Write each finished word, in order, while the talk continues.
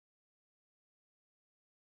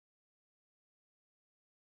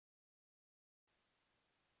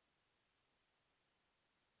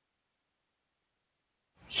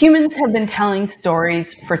Humans have been telling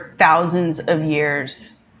stories for thousands of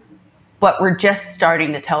years, but we're just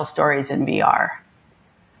starting to tell stories in VR.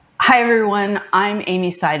 Hi everyone, I'm Amy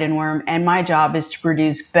Seidenworm, and my job is to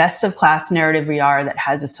produce best-of-class narrative VR that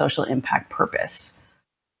has a social impact purpose.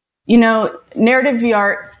 You know, narrative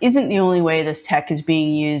VR isn't the only way this tech is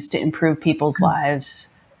being used to improve people's lives.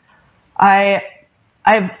 I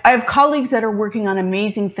have colleagues that are working on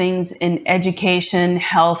amazing things in education,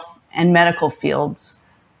 health, and medical fields.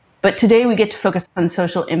 But today we get to focus on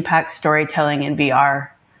social impact storytelling in VR.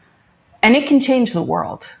 And it can change the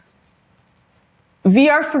world.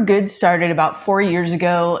 VR for Good started about 4 years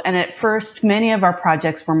ago, and at first, many of our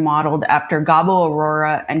projects were modeled after Gabo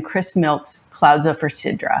Aurora and Chris Milk's Clouds Over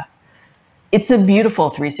Sidra. It's a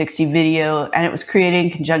beautiful 360 video, and it was created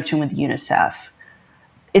in conjunction with UNICEF.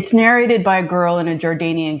 It's narrated by a girl in a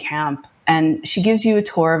Jordanian camp, and she gives you a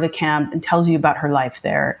tour of the camp and tells you about her life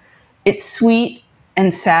there. It's sweet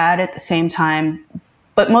and sad at the same time,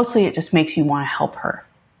 but mostly it just makes you want to help her.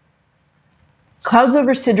 Clouds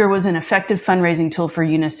Over Sidra was an effective fundraising tool for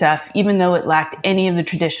UNICEF, even though it lacked any of the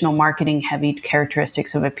traditional marketing-heavy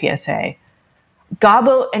characteristics of a PSA.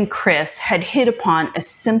 Gabo and Chris had hit upon a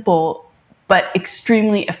simple but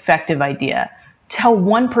extremely effective idea: tell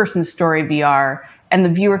one person's story VR, and the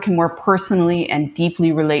viewer can more personally and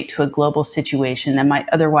deeply relate to a global situation that might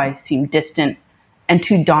otherwise seem distant and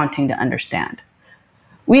too daunting to understand.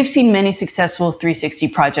 We've seen many successful 360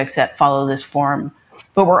 projects that follow this form,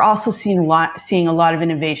 but we're also seeing a lot of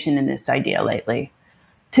innovation in this idea lately.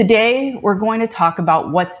 Today, we're going to talk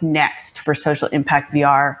about what's next for social impact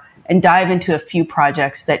VR and dive into a few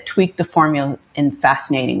projects that tweak the formula in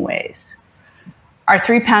fascinating ways. Our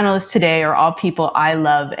three panelists today are all people I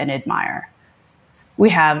love and admire. We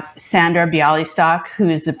have Sandra Bialystok, who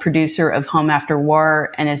is the producer of Home After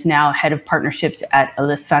War and is now head of partnerships at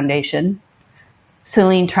Alif Foundation.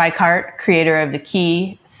 Celine Tricart, creator of The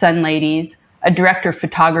Key, Sun Ladies, a director of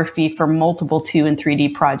photography for multiple 2 and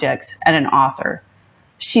 3D projects, and an author.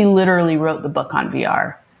 She literally wrote the book on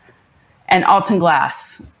VR. And Alton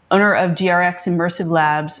Glass, owner of GRX Immersive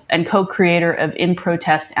Labs and co-creator of In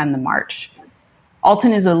Protest and The March.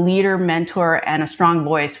 Alton is a leader, mentor, and a strong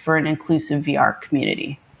voice for an inclusive VR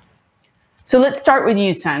community. So let's start with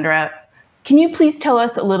you, Sandra. Can you please tell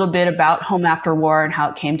us a little bit about Home After War and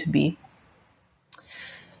how it came to be?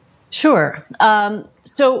 Sure.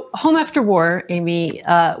 So Home After War, Amy,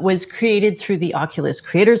 was created through the Oculus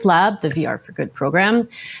Creators Lab, the VR for Good program,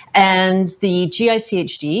 and the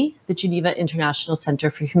GICHD, the Geneva International Center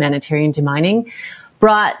for Humanitarian Demining,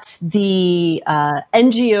 brought the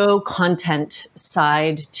NGO content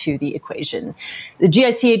side to the equation. The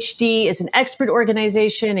GICHD is an expert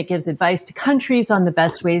organization. It gives advice to countries on the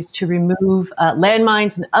best ways to remove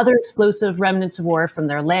landmines and other explosive remnants of war from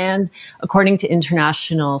their land, according to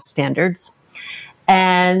international standards.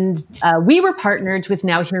 And we were partnered with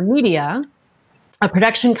Now Hear Media, a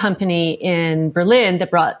production company in Berlin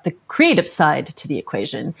that brought the creative side to the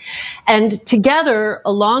equation. And together,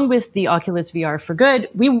 along with the Oculus VR for Good,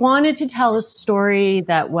 we wanted to tell a story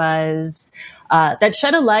that was that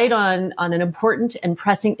shed a light on an important and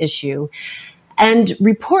pressing issue. And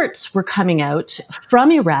reports were coming out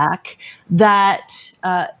from Iraq that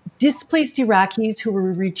displaced Iraqis who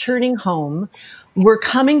were returning home were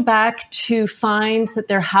coming back to find that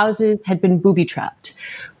their houses had been booby-trapped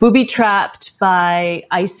by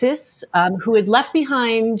ISIS, who had left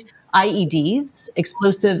behind IEDs,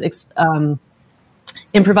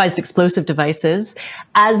 improvised explosive devices,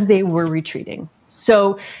 as they were retreating.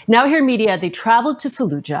 So Now Hear Media, they traveled to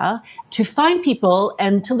Fallujah to find people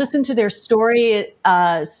and to listen to their story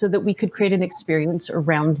so that we could create an experience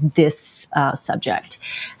around this subject.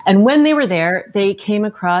 And when they were there, they came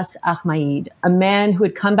across Ahmaid, a man who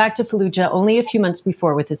had come back to Fallujah only a few months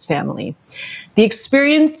before with his family. The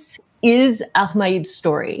experience is Ahmaid's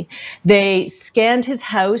story. They scanned his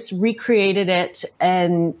house, recreated it,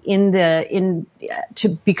 and to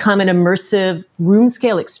become an immersive room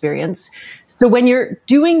scale experience. So when you're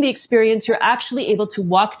doing the experience, you're actually able to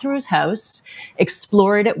walk through his house,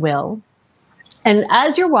 explore it at will. And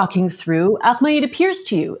as you're walking through, Ahmaid appears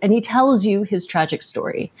to you and he tells you his tragic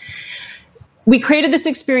story. We created this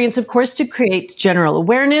experience, of course, to create general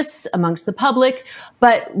awareness amongst the public,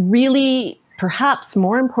 but really, perhaps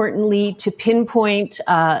more importantly, to pinpoint,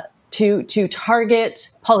 to target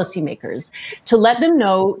policymakers, to let them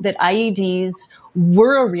know that IEDs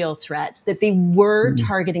were a real threat, that they were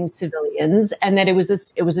targeting civilians, and that it was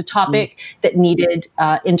a topic that needed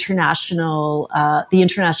the international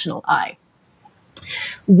eye.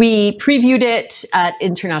 We previewed it at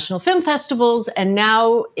international film festivals, and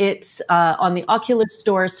now it's on the Oculus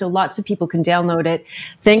store, so lots of people can download it.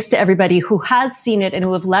 Thanks to everybody who has seen it and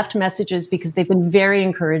who have left messages, because they've been very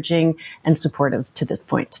encouraging and supportive to this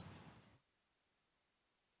point.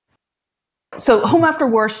 So Home After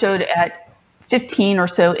War showed at 15 or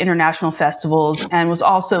so international festivals and was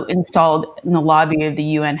also installed in the lobby of the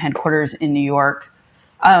UN headquarters in New York.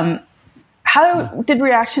 How did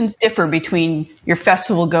reactions differ between your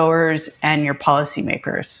festival goers and your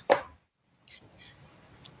policymakers?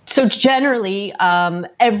 So generally,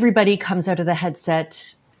 everybody comes out of the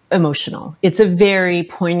headset emotional. It's a very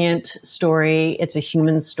poignant story. It's a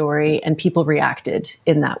human story, and people reacted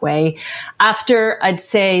in that way. After, I'd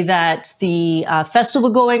say that the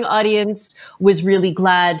festival-going audience was really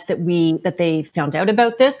glad that they found out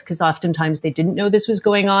about this, because oftentimes they didn't know this was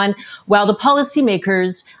going on. While the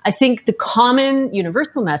policymakers, I think the common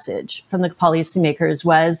universal message from the policymakers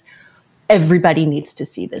was, everybody needs to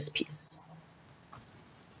see this piece.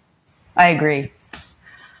 I agree.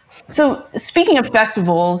 So speaking of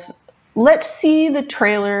festivals, let's see the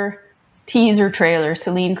teaser trailer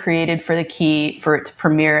Celine created for The Key for its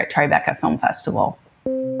premiere at Tribeca Film Festival.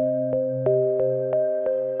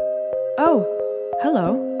 Oh,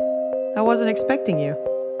 hello. I wasn't expecting you.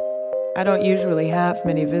 I don't usually have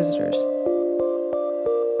many visitors.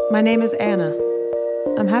 My name is Anna.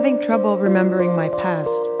 I'm having trouble remembering my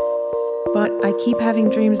past, but I keep having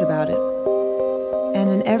dreams about it. And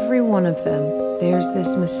in every one of them, there's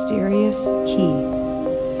this mysterious key.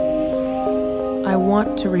 I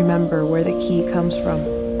want to remember where the key comes from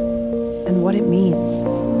and what it means.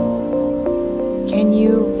 Can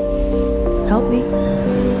you help me?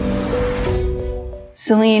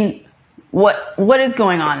 Celine, what is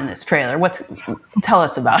going on in this trailer? Tell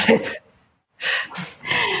us about it.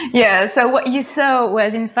 Yeah, so what you saw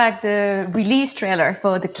was in fact the release trailer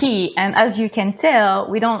for The Key, and as you can tell,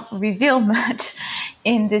 we don't reveal much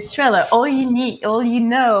in this trailer. All you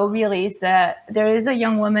know really is that there is a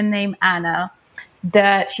young woman named Anna,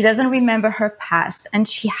 that she doesn't remember her past, and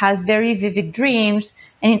she has very vivid dreams,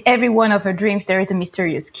 and in every one of her dreams there is a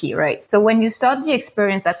mysterious key, right? So when you start the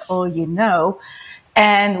experience, that's all you know.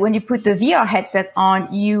 And when you put the VR headset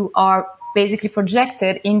on, you are basically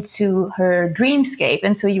projected into her dreamscape.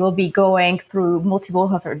 And so you will be going through multiple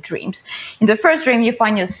of her dreams. In the first dream, you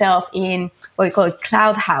find yourself in what we call a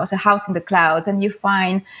cloud house, a house in the clouds. And you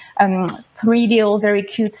find 3 little, very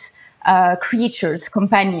cute creatures,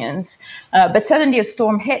 companions. But suddenly a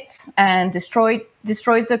storm hits and destroys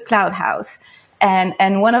the cloud house.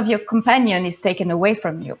 And one of your companion is taken away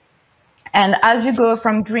from you. And as you go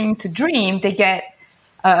from dream to dream, they get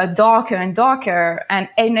darker and darker, and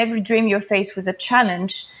in every dream you're faced with a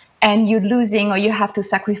challenge, and you're losing, or you have to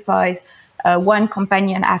sacrifice one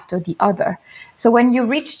companion after the other. So when you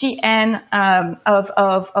reach the end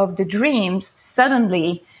of the dreams,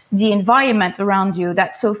 suddenly the environment around you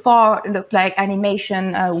that so far looked like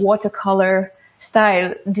animation, watercolor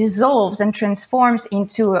style, dissolves and transforms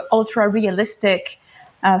into an ultra-realistic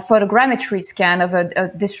photogrammetry scan of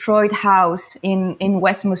a destroyed house in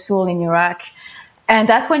West Mosul in Iraq. And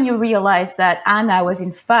that's when you realize that Anna was,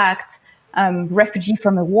 in fact, refugee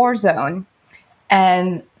from a war zone,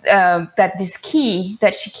 and that this key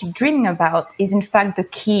that she keeps dreaming about is, in fact, the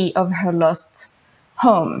key of her lost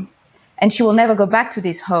home. And she will never go back to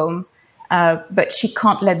this home, but she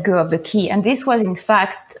can't let go of the key. And this was, in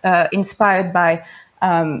fact, inspired by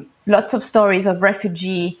lots of stories of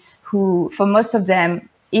refugees who, for most of them,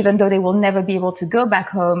 even though they will never be able to go back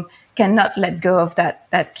home, cannot let go of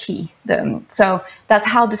that key. So that's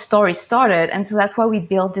how the story started. And so that's why we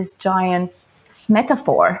built this giant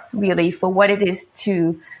metaphor, really, for what it is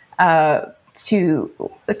to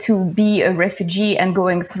be a refugee and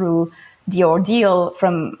going through the ordeal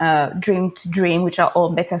from dream to dream, which are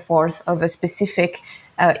all metaphors of a specific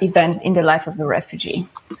event in the life of a refugee.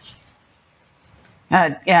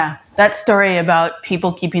 Yeah, that story about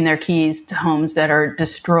people keeping their keys to homes that are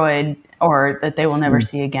destroyed or that they will never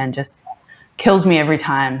see again just kills me every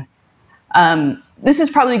time. This is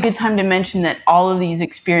probably a good time to mention that all of these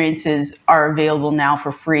experiences are available now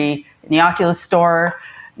for free in the Oculus store,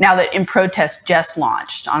 now that In Protest just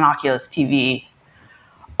launched on Oculus TV.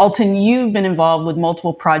 Alton, you've been involved with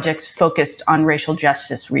multiple projects focused on racial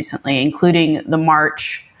justice recently, including the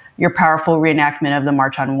March, your powerful reenactment of the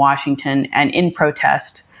March on Washington, and In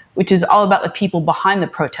Protest, which is all about the people behind the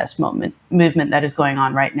protest movement that is going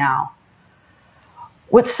on right now.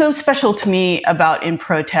 What's so special to me about In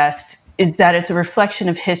Protest is that it's a reflection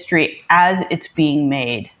of history as it's being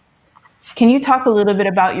made. Can you talk a little bit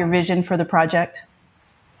about your vision for the project?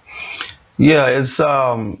 Yeah, it's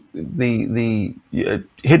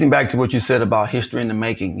hitting back to what you said about history in the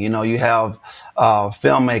making. You know, you have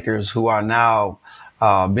filmmakers who are now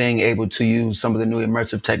being able to use some of the new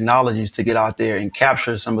immersive technologies to get out there and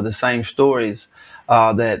capture some of the same stories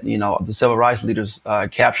that, you know, the civil rights leaders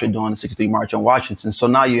captured during the 63 March on Washington. So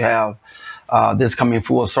now you have this coming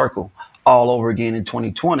full circle all over again in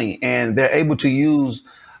 2020, and they're able to use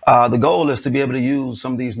the goal is to be able to use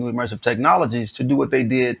some of these new immersive technologies to do what they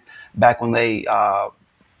did back when they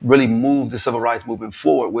really moved the civil rights movement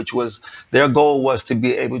forward, which was their goal was to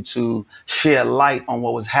be able to shed light on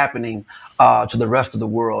what was happening to the rest of the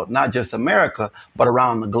world, not just America, but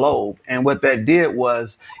around the globe. And what that did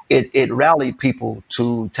was it rallied people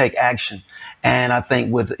to take action. And I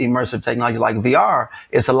think with immersive technology like VR,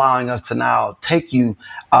 it's allowing us to now take you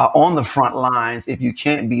on the front lines if you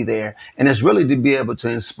can't be there. And it's really to be able to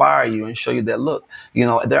inspire you and show you that, look, you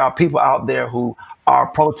know, there are people out there who are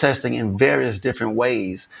protesting in various different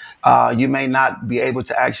ways. You may not be able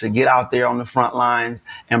to actually get out there on the front lines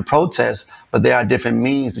and protest, but there are different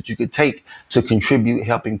means that you could take to contribute,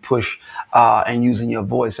 helping push and using your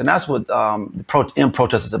voice. And that's what In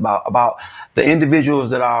Protest is about the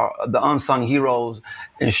individuals that are the unsung heroes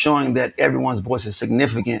and showing that everyone's voice is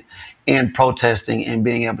significant in protesting and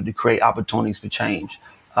being able to create opportunities for change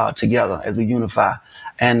together as we unify.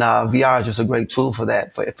 And VR is just a great tool for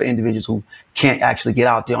that, for individuals who can't actually get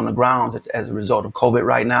out there on the grounds as a result of COVID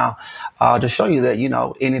right now, to show you that, you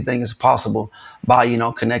know, anything is possible by, you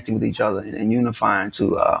know, connecting with each other and unifying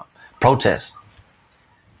to protest.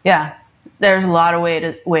 Yeah, there's a lot of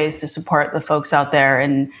ways to support the folks out there,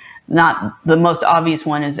 and not the most obvious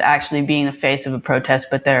one is actually being the face of a protest,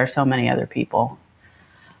 but there are so many other people.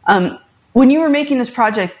 When you were making this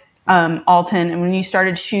project, Alton, and when you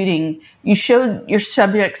started shooting, you showed your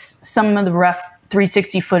subjects some of the rough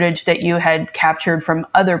 360 footage that you had captured from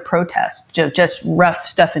other protests, just rough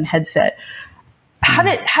stuff in headset. How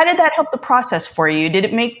did that help the process for you? Did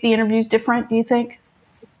it make the interviews different, do you think?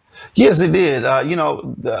 Yes, it did. You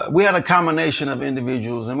know, we had a combination of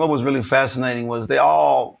individuals, and what was really fascinating was they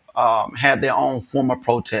all had their own form of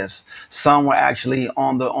protest. Some were actually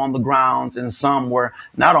on the grounds, and some were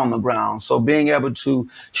not on the ground. So being able to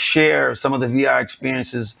share some of the VR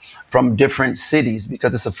experiences from different cities,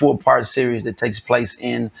 because it's a 4-part series that takes place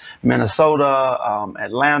in Minnesota,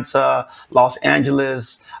 Atlanta, Los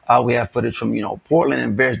Angeles. We have footage from, you know, Portland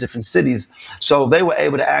and various different cities. So they were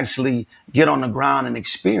able to actually get on the ground and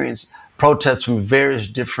experience protests from various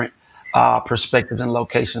different perspectives and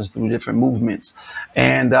locations through different movements.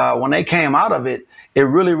 And when they came out of it, it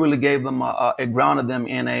really gave them it grounded them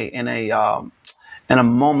in a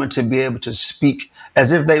moment to be able to speak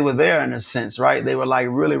as if they were there, in a sense, right? They were like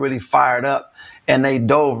really fired up, and they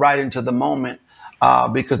dove right into the moment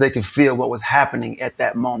because they could feel what was happening at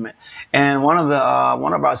that moment. And one of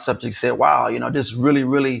our subjects said, "Wow, you know, this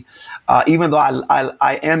really even though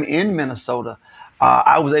I am in Minnesota,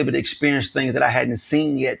 I was able to experience things that I hadn't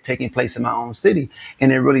seen yet taking place in my own city.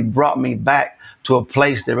 And it really brought me back to a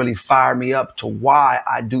place that really fired me up to why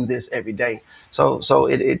I do this every day." So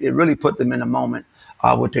it really put them in a moment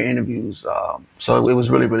with their interviews. So it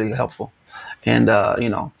was really helpful. And, you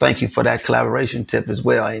know, thank you for that collaboration tip as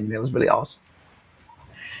well, Amy. It was really awesome.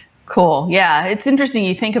 Cool. Yeah, it's interesting.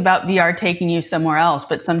 You think about VR taking you somewhere else,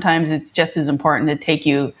 but sometimes it's just as important to take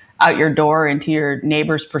you out your door into your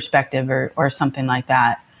neighbor's perspective or something like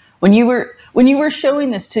that. When you were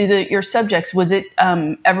showing this to your subjects, was it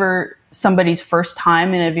ever somebody's first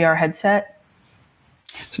time in a VR headset?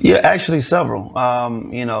 Yeah, actually several.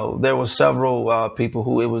 You know, there were several people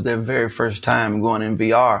who it was their very first time going in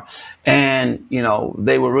VR, and you know,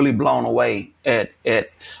 they were really blown away at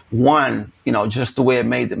one, you know, just the way it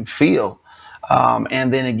made them feel,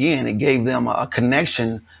 and then again, it gave them a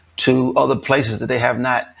connection to other places that they have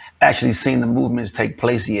not actually seen the movements take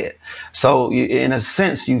place yet. So in a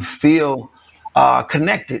sense, you feel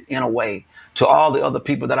connected in a way to all the other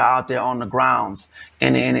people that are out there on the grounds,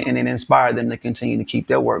 and it inspired them to continue to keep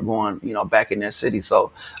their work going, you know, back in their city.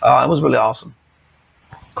 So it was really awesome.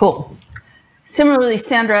 Cool. Similarly,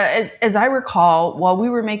 Sandra, as I recall, while we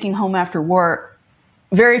were making Home After War,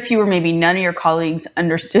 very few or maybe none of your colleagues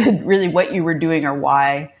understood really what you were doing or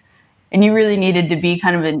why. And you really needed to be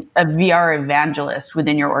kind of a VR evangelist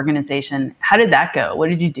within your organization. How did that go? What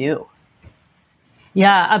did you do?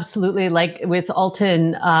 Yeah, absolutely. Like with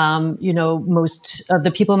Alton, most of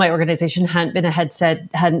the people in my organization hadn't been a headset,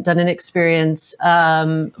 hadn't done an experience.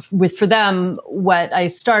 For them, what I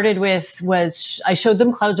started with was I showed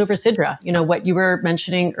them Clouds over Sidra, what you were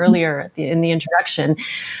mentioning earlier in the introduction.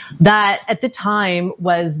 That at the time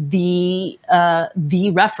was the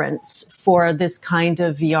reference for this kind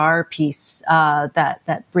of VR piece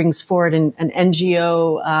that brings forward an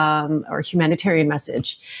NGO or humanitarian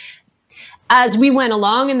message. As we went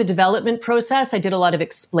along in the development process, I did a lot of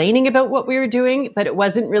explaining about what we were doing, but it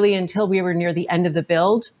wasn't really until we were near the end of the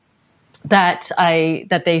build that my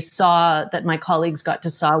colleagues got to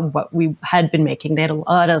saw what we had been making. They had a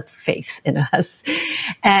lot of faith in us,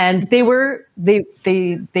 and they were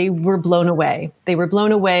blown away. They were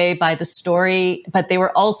blown away by the story, but they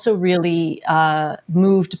were also really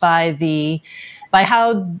moved by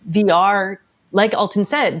how VR, like Alton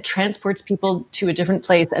said, transports people to a different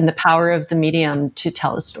place and the power of the medium to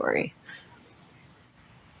tell a story.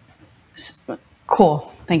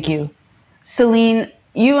 Cool. Thank you. Celine,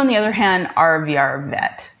 you, on the other hand, are a VR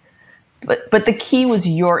vet. But the key was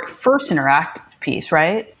your first interactive piece,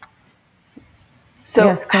 right? So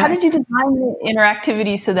yes, how did you design the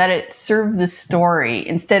interactivity so that it served the story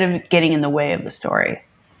instead of getting in the way of the story?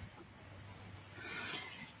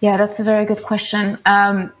 Yeah, that's a very good question.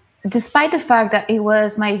 Despite the fact that it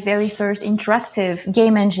was my very first interactive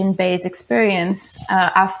game engine-based experience,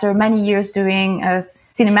 after many years doing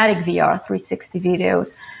cinematic VR 360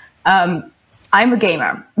 videos, I'm a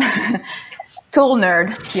gamer, total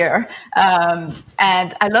nerd here,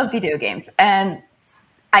 and I love video games. And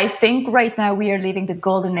I think right now we are living the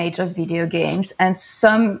golden age of video games, and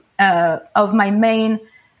some of my main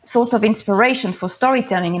source of inspiration for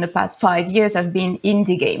storytelling in the past 5 years have been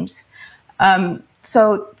indie games.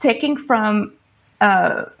 So taking from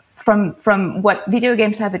what video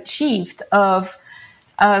games have achieved of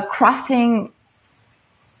crafting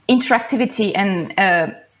interactivity and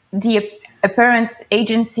the apparent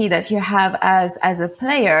agency that you have as a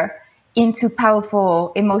player into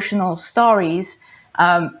powerful emotional stories,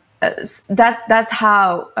 that's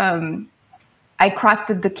how I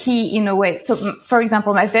crafted the key in a way. So, for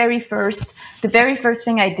example, the very first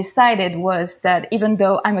thing I decided was that even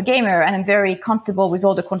though I'm a gamer and I'm very comfortable with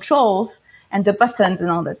all the controls and the buttons and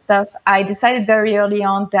all that stuff, I decided very early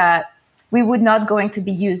on that we would not going to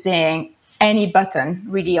be using any button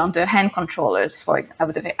really on the hand controllers, for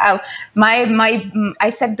example. I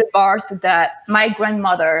set the bar so that my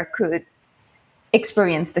grandmother could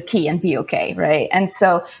experience the key and be okay, right? And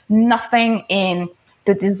so nothing in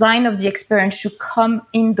the design of the experience should come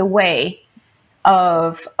in the way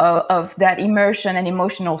of that immersion and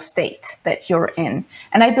emotional state that you're in.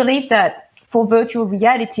 And I believe that for virtual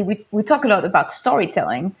reality, we talk a lot about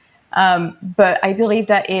storytelling, but I believe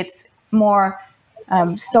that it's more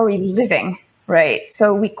story living, right?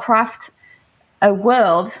 So we craft a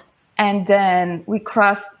world and then we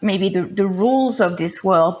craft maybe the rules of this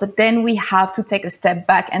world, but then we have to take a step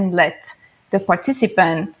back and let the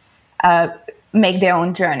participant make their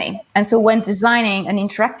own journey. And so when designing an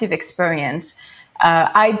interactive experience,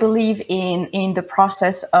 I believe in the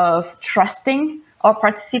process of trusting our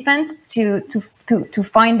participants to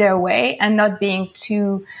find their way and not being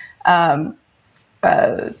too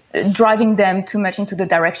driving them too much into the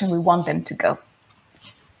direction we want them to go.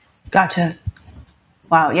 Gotcha.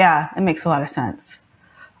 Wow. Yeah, it makes a lot of sense.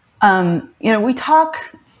 We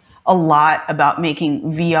talk a lot about making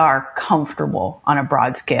VR comfortable on a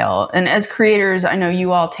broad scale. And as creators, I know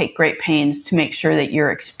you all take great pains to make sure that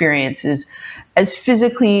your experience is as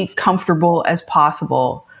physically comfortable as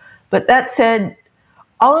possible. But that said,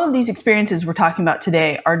 all of these experiences we're talking about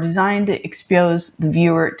today are designed to expose the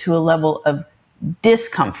viewer to a level of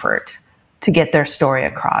discomfort to get their story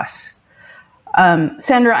across.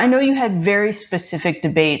 Sandra, I know you had very specific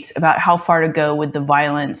debates about how far to go with the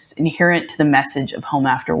violence inherent to the message of Home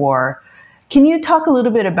After War. Can you talk a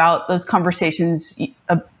little bit about those conversations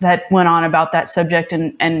that went on about that subject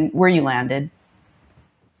and where you landed?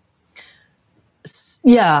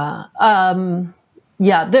 Yeah.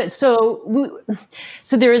 So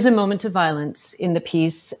there is a moment of violence in the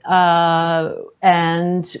piece,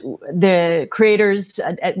 and the creators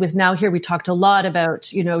with Now Here, we talked a lot about,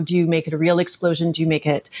 do you make it a real explosion? Do you make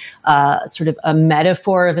it sort of a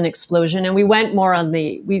metaphor of an explosion? And we went more on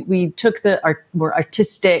we took the more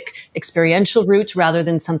artistic, experiential route rather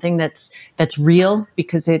than something that's real,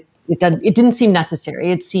 because it didn't seem necessary.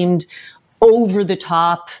 It seemed over the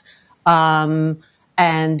top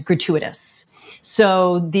and gratuitous.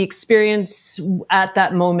 So the experience at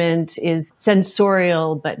that moment is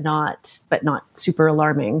sensorial, but not super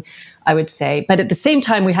alarming, I would say. But at the same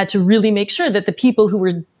time, we had to really make sure that the people who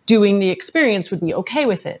were doing the experience would be okay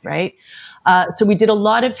with it, right? So we did a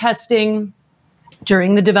lot of testing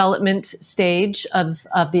during the development stage of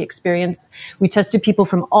the experience. We tested people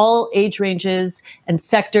from all age ranges and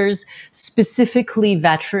sectors, specifically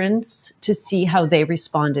veterans, to see how they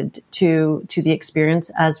responded to the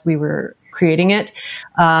experience as we were creating it.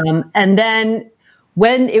 And then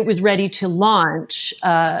when it was ready to launch,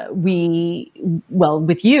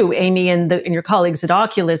 with you, Amy, and your colleagues at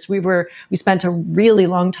Oculus, we spent a really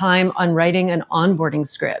long time on writing an onboarding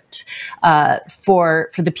script for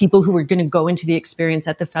the people who were going to go into the experience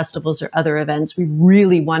at the festivals or other events. We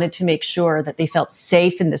really wanted to make sure that they felt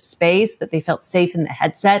safe in the space, that they felt safe in the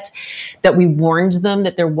headset, that we warned them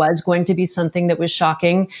that there was going to be something that was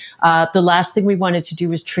shocking. The last thing we wanted to do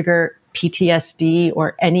was trigger PTSD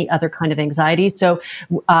or any other kind of anxiety. So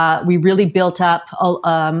we really built up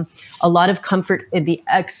a lot of comfort in the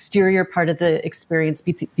exterior part of the experience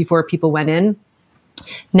before people went in.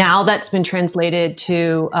 Now that's been translated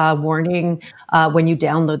to warning when you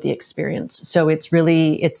download the experience. So it's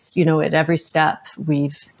at every step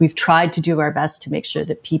we've tried to do our best to make sure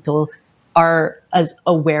that people are as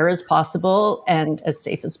aware as possible and as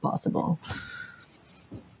safe as possible.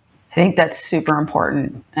 I think that's super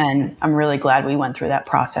important, and I'm really glad we went through that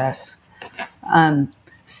process.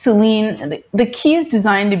 Celine, the key is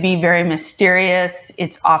designed to be very mysterious.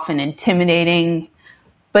 It's often intimidating,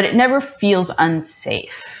 but it never feels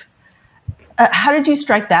unsafe. How did you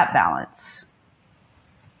strike that balance?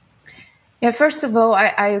 Yeah, first of all,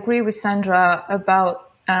 I agree with Sandra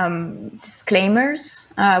about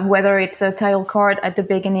disclaimers, whether it's a title card at the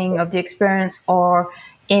beginning of the experience or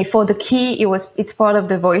for the key, it's part of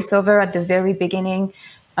the voiceover at the very beginning,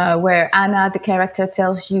 where Anna, the character,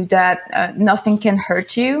 tells you that nothing can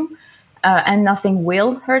hurt you and nothing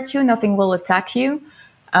will hurt you, nothing will attack you.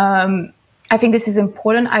 I think this is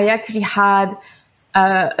important. I actually had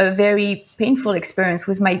a very painful experience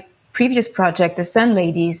with my previous project, The Sun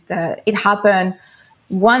Ladies. It happened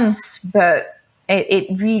once, but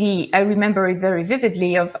I remember it very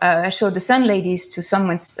vividly. I showed The Sun Ladies to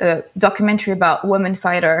someone's documentary about women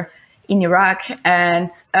fighter in Iraq,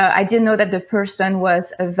 and I didn't know that the person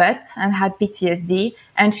was a vet and had PTSD,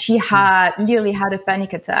 and she literally had a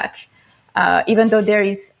panic attack, even though there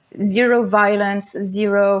is zero violence,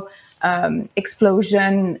 zero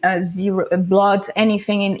explosion, zero blood,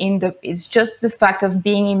 anything it's just the fact of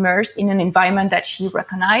being immersed in an environment that she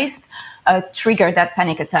recognized triggered that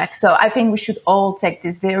panic attack. So I think we should all take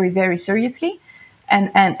this very, very seriously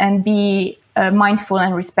and be mindful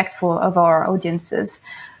and respectful of our audiences.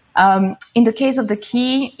 In the case of the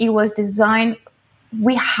key, it was designed,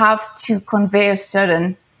 we have to convey a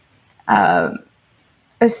certain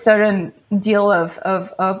deal of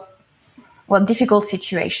difficult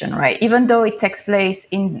situation, right? Even though it takes place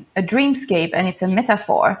in a dreamscape and it's a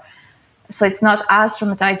metaphor, so it's not as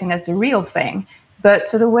traumatizing as the real thing. But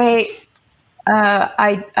so the way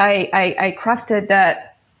I crafted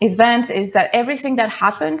that event is that everything that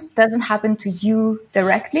happens doesn't happen to you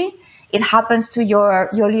directly. It happens to your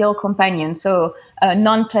little companion, so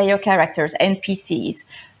non-player characters, NPCs.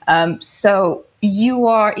 So you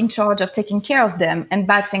are in charge of taking care of them, and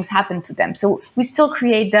bad things happen to them. So we still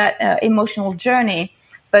create that emotional journey,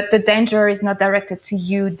 but the danger is not directed to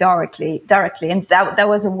you directly. And that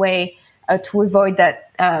was a way to avoid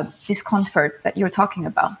that discomfort that you're talking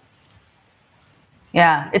about.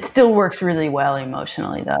 Yeah, it still works really well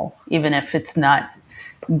emotionally, though, even if it's not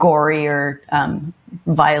gory or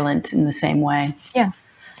violent in the same way. Yeah,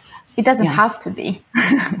 it doesn't have to be.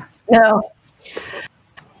 No.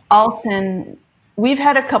 Alton, we've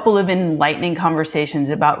had a couple of enlightening conversations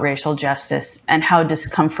about racial justice and how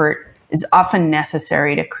discomfort is often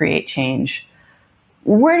necessary to create change.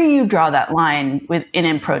 Where do you draw that line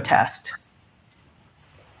in protest?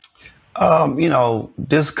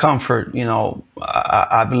 Discomfort,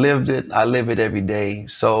 I've lived it. I live it every day.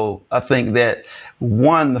 So I think that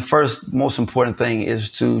the first most important thing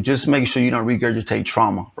is to just make sure you don't regurgitate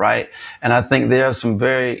trauma, right? And I think there are some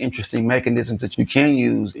very interesting mechanisms that you can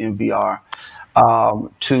use in VR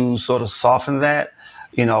to sort of soften that,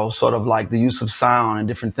 sort of like the use of sound and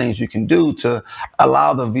different things you can do to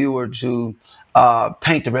allow the viewer to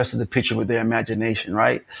paint the rest of the picture with their imagination,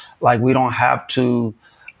 right? Like we don't have to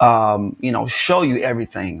show you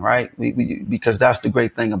everything, right? Because that's the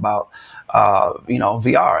great thing about,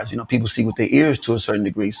 VRs. People see with their ears to a certain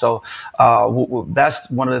degree. So that's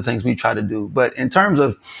one of the things we try to do. But in terms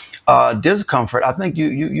of discomfort, I think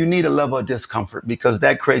you need a level of discomfort because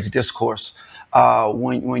that creates discourse.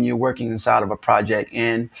 when you're working inside of a project.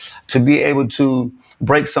 And to be able to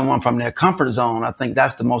break someone from their comfort zone, I think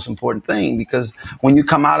that's the most important thing, because when you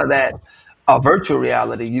come out of that virtual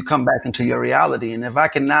reality, you come back into your reality. And if I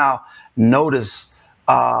can now notice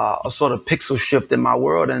a sort of pixel shift in my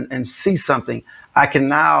world and see something, I can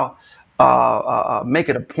now make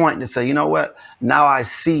it a point to say, you know what, now I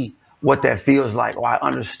see what that feels like, or I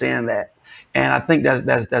understand that. And I think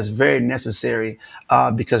that's very necessary,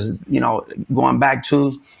 because, going back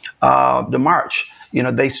to the march,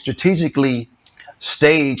 they strategically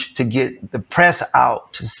staged to get the press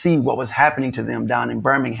out to see what was happening to them down in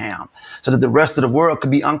Birmingham, so that the rest of the world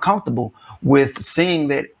could be uncomfortable with seeing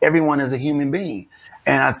that everyone is a human being.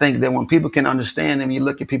 And I think that when people can understand, and you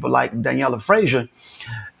look at people like Daniela Frazier,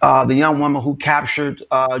 the young woman who captured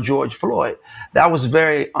George Floyd, that was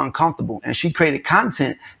very uncomfortable. And she created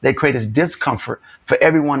content that created discomfort for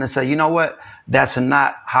everyone to say, you know what, that's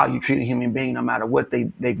not how you treat a human being, no matter what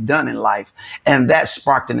they've done in life. And that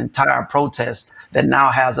sparked an entire protest that now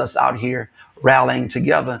has us out here rallying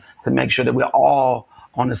together to make sure that we're all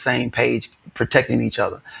on the same page, protecting each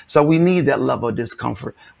other. So we need that level of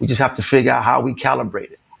discomfort. We just have to figure out how we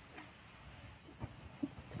calibrate it.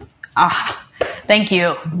 Thank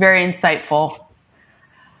you. Very insightful.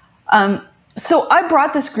 So I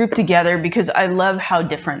brought this group together because I love how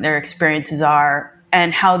different their experiences are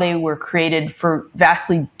and how they were created for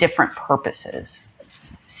vastly different purposes.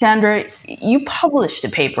 Sandra, you published a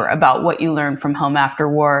paper about what you learned from Home After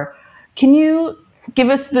War. Can you give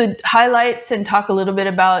us the highlights and talk a little bit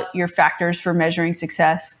about your factors for measuring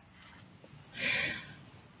success?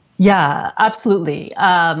 Yeah, absolutely.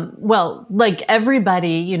 Well, like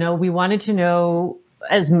everybody, we wanted to know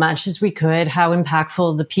as much as we could how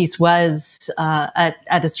impactful the piece was at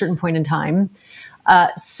a certain point in time.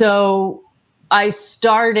 So I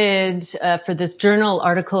started, for this journal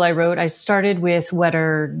article I wrote, I started with what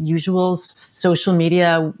are usual social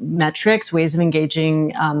media metrics, ways of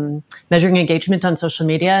engaging, measuring engagement on social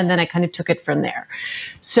media. And then I kind of took it from there.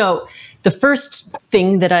 So the first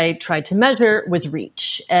thing that I tried to measure was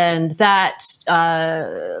reach. And that,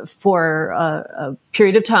 for a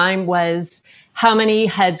period of time, was how many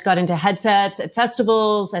heads got into headsets at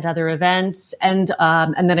festivals, at other events. And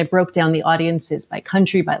then I broke down the audiences by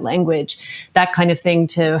country, by language, that kind of thing,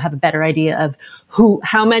 to have a better idea of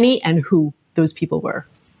how many and who those people were.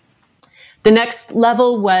 The next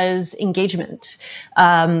level was engagement.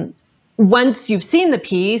 Once you've seen the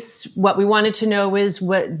piece, what we wanted to know is,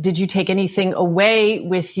 did you take anything away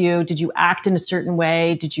with you? Did you act in a certain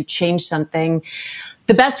way? Did you change something?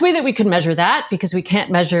 The best way that we could measure that, because we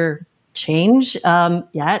can't measure change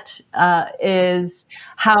yet, is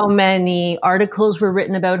how many articles were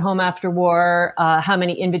written about Home After War, how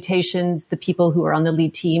many invitations the people who are on the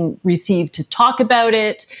lead team received to talk about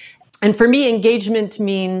it. And for me, engagement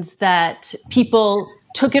means that people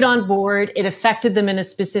took it on board, it affected them in a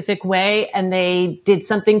specific way, and they did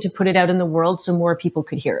something to put it out in the world so more people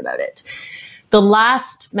could hear about it. The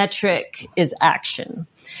last metric is action.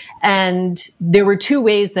 And there were two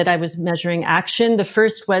ways that I was measuring action. The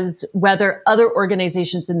first was whether other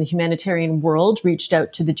organizations in the humanitarian world reached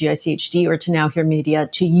out to the GICHD or to Now Hear Media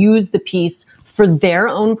to use the piece for their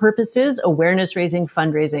own purposes, awareness raising,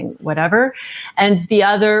 fundraising, whatever. And the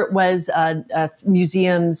other was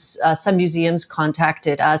museums. Some museums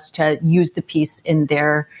contacted us to use the piece in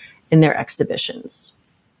their exhibitions.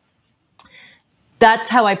 That's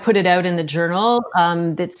how I put it out in the journal.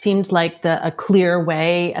 That seemed like a clear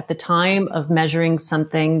way at the time of measuring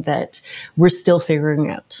something that we're still figuring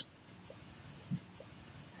out.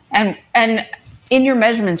 And in your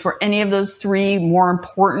measurements, were any of those three more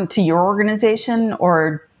important to your organization,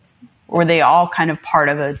 or were they all kind of part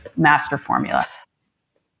of a master formula?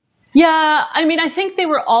 Yeah, I mean, I think they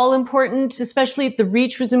were all important, especially the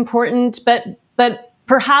reach was important, but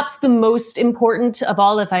perhaps the most important of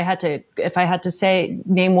all, if I had to say,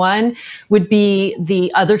 name one, would be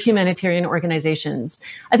the other humanitarian organizations.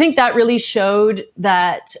 I think that really showed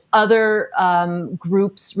that other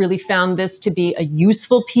groups really found this to be a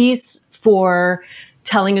useful piece for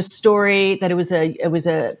telling a story, that it was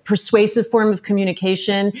a persuasive form of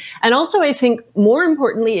communication. And also, I think, more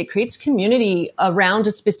importantly, it creates community around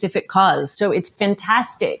a specific cause. So it's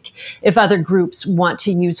fantastic if other groups want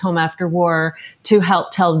to use Home After War to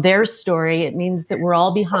help tell their story. It means that we're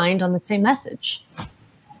all behind on the same message.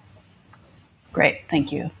 Great,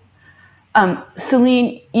 thank you.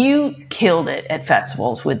 Celine, you killed it at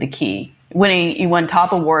festivals with The Key. You won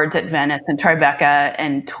top awards at Venice and Tribeca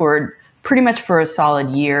and toured pretty much for a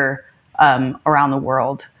solid year around the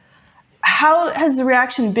world. How has the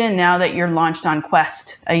reaction been now that you're launched on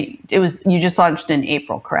Quest? You just launched in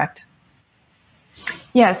April, correct?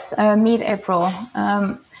 Yes, mid-April.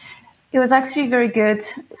 It was actually very good.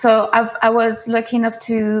 So I was lucky enough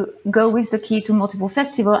to go with the key to multiple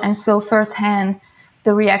festivals and saw firsthand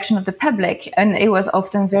the reaction of the public, and it was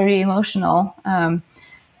often very emotional.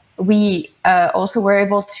 We also were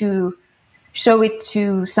able to show it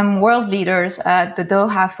to some world leaders at the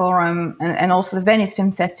Doha Forum and also the Venice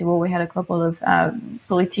Film Festival. We had a couple of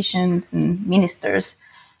politicians and ministers.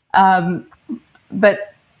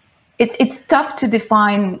 But it's tough to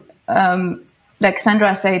define, like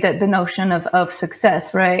Sandra said, the notion of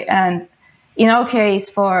success, right? And in our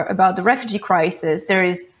case, about the refugee crisis, there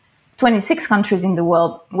is 26 countries in the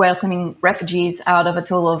world welcoming refugees out of a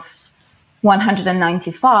total of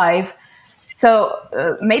 195.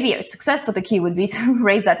 So maybe a success for the key would be to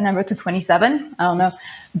raise that number to 27. I don't know.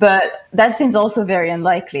 But that seems also very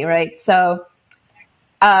unlikely, right? So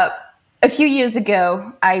a few years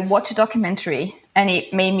ago, I watched a documentary and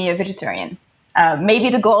it made me a vegetarian. Maybe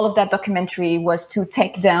the goal of that documentary was to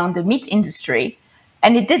take down the meat industry.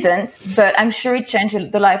 And it didn't, but I'm sure it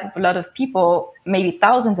changed the life of a lot of people. Maybe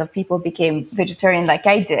thousands of people became vegetarian like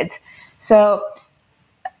I did. So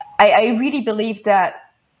I really believe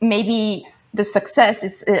that maybe the success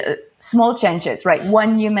is small changes, right?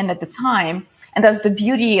 One human at a time. And that's the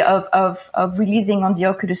beauty of releasing on the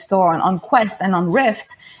Oculus Store, on Quest and on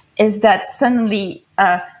Rift, is that suddenly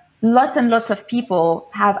lots and lots of people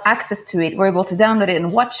have access to it. We're able to download it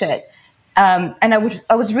and watch it. And I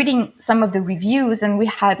was reading some of the reviews, and we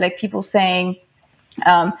had like people saying,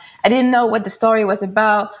 I didn't know what the story was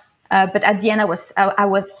about, but at the end I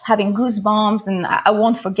was having goosebumps and I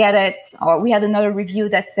won't forget it. Or we had another review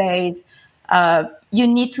that says, you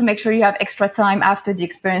need to make sure you have extra time after the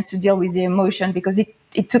experience to deal with the emotion, because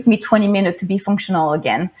it took me 20 minutes to be functional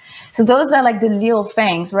again. So those are like the little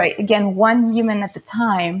things, right? Again, one human at a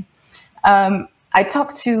time. I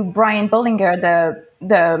talked to Brian Bollinger,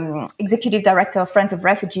 the executive director of Friends of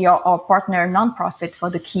Refugee, our partner nonprofit for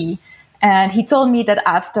the key. And he told me that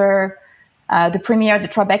after the premiere of the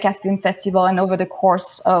Tribeca Film Festival and over the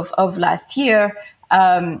course of last year,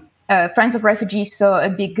 Friends of Refugees saw a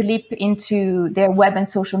big leap into their web and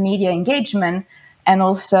social media engagement, and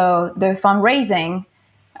also the fundraising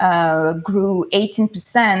grew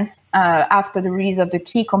 18% after the release of the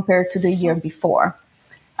key compared to the year before.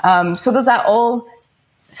 So those are all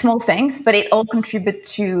small things, but it all contribute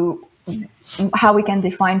to how we can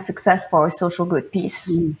define success for a social good piece.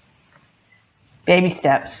 Baby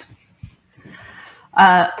steps.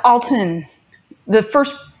 Alton, the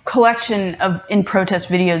first collection of In Protest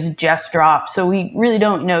videos just dropped, so we really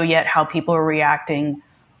don't know yet how people are reacting.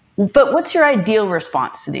 But what's your ideal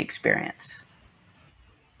response to the experience?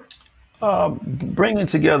 Bringing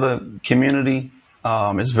together community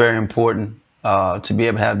is very important. To be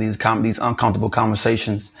able to have these uncomfortable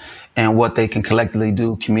conversations and what they can collectively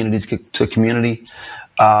do community to community.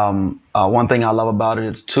 One thing I love about it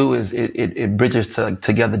is it bridges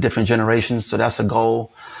together different generations. So that's a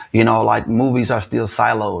goal. You know, like movies are still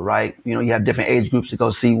siloed, right? You know, you have different age groups to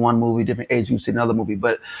go see one movie, different age groups see another movie.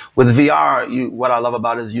 But with VR, what I love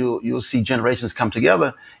about it is you'll see generations come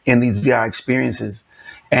together in these VR experiences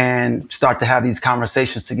and start to have these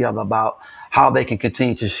conversations together about how they can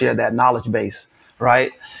continue to share that knowledge base,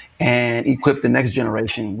 right? And equip the next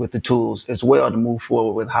generation with the tools as well to move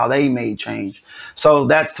forward with how they may change. So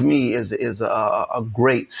that's, to me, is a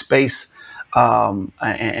great space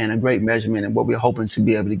and a great measurement, and what we're hoping to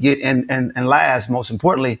be able to get. And last, most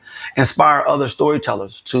importantly, inspire other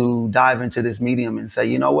storytellers to dive into this medium and say,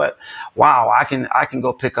 you know what, wow, I can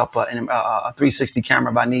go pick up a 360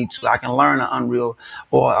 camera if I need to. I can learn an Unreal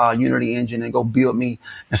or a Unity engine and go build me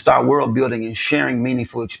and start world building and sharing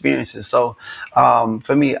meaningful experiences. So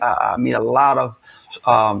for me, I meet a lot of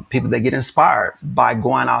people that get inspired by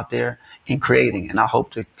going out there and creating, and I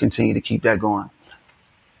hope to continue to keep that going.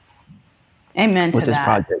 Amen to with this that.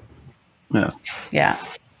 project. Yeah.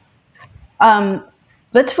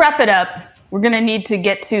 Let's wrap it up. We're going to need to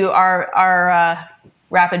get to our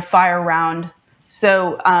rapid fire round.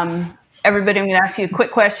 So everybody, I'm going to ask you a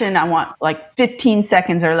quick question. I want like 15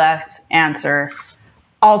 seconds or less answer.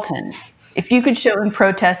 Alton, if you could show In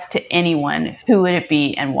Protest to anyone, who would it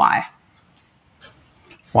be and why?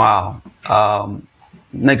 Wow.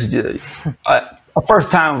 Next, a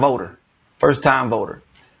first-time voter.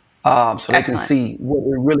 So they can see what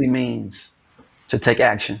it really means to take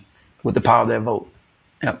action with the power of their vote.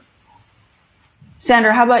 Yep.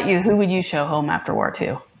 Sandra, how about you? Who would you show home after war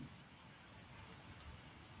to?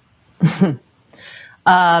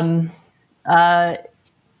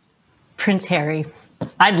 Prince Harry.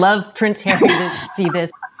 I'd love Prince Harry to see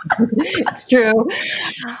this. It's true.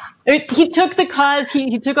 He took the cause.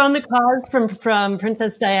 He took on the cause from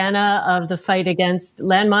Princess Diana of the fight against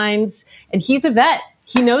landmines, and he's a vet.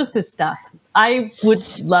 He knows this stuff. I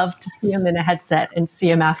would love to see him in a headset and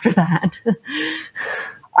see him after that.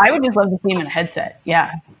 I would just love to see him in a headset.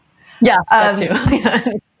 Yeah. Yeah, that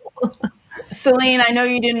too. Celine, I know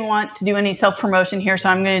you didn't want to do any self-promotion here, so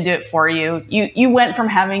I'm going to do it for you. You went from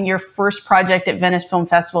having your first project at Venice Film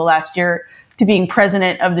Festival last year to being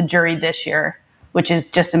president of the jury this year, which is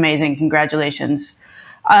just amazing. Congratulations.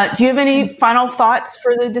 Do you have any final thoughts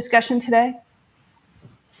for the discussion today?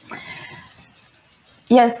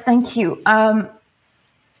 Yes, thank you.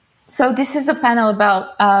 So this is a panel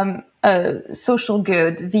about social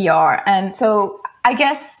good VR. And so I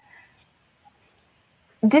guess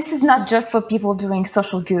this is not just for people doing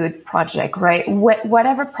social good project, right?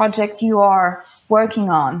 Whatever project you are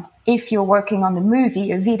working on, if you're working on a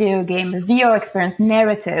movie, a video game, a VR experience,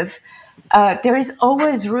 narrative, there is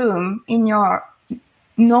always room in your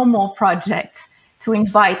normal project to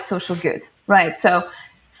invite social good, right? So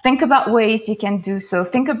think about ways you can do so.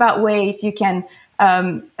 Think about ways you can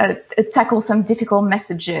tackle some difficult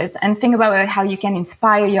messages, and think about how you can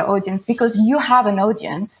inspire your audience, because you have an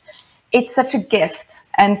audience. It's such a gift.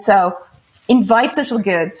 And so invite social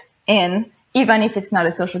good in, even if it's not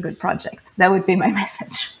a social good project. That would be my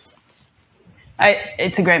message.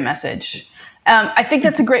 It's a great message. I think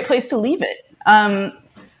that's a great place to leave it.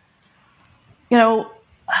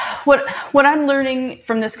 What I'm learning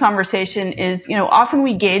from this conversation is, often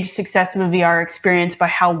we gauge success of a VR experience by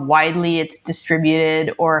how widely it's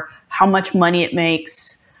distributed or how much money it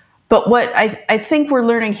makes. But what I think we're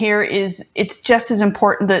learning here is it's just as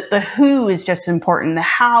important. The who is just as important. The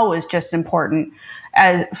how is just as important,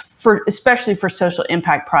 especially for social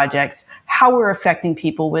impact projects, how we're affecting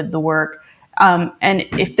people with the work, and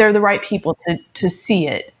if they're the right people to see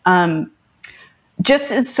it. Just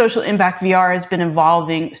as Social Impact VR has been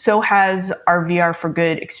evolving, so has our VR for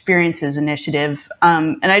Good Experiences initiative.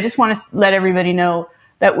 And I just want to let everybody know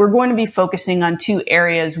that we're going to be focusing on 2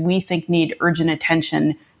 areas we think need urgent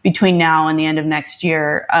attention between now and the end of next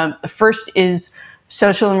year. The first is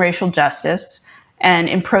social and racial justice, and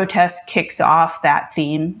In Protest kicks off that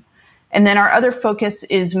theme. And then our other focus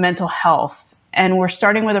is mental health. And we're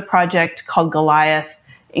starting with a project called Goliath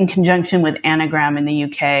in conjunction with Anagram in the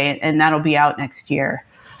UK, and that'll be out next year.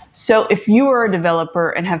 So if you are a developer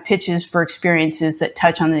and have pitches for experiences that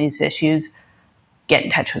touch on these issues, get in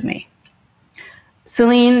touch with me.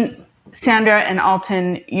 Celine, Sandra, and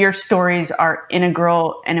Alton, your stories are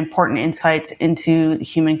integral and important insights into the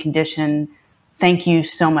human condition. Thank you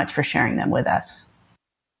so much for sharing them with us.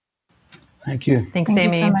 Thank you. Thanks, Amy.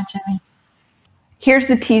 Thank you so much, Amy. Here's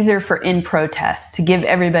the teaser for In Protest to give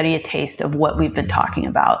everybody a taste of what we've been talking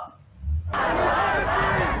about.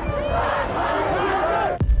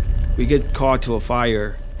 We get called to a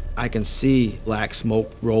fire. I can see black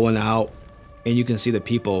smoke rolling out, and you can see the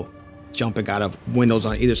people jumping out of windows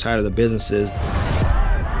on either side of the businesses.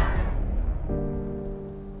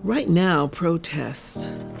 Right now,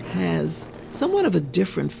 protest has somewhat of a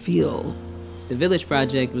different feel. The Village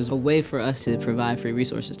Project was a way for us to provide free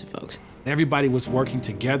resources to folks. Everybody was working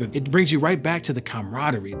together. It brings you right back to the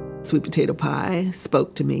camaraderie. Sweet potato pie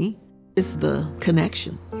spoke to me. It's the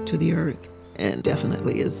connection to the earth, and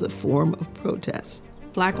definitely is a form of protest.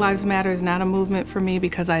 Black Lives Matter is not a movement for me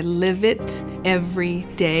because I live it every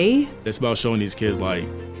day. It's about showing these kids, like,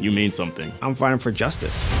 you mean something. I'm fighting for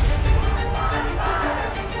justice.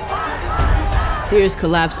 Tears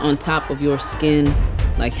collapse on top of your skin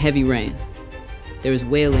like heavy rain. There is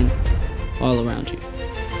wailing all around you.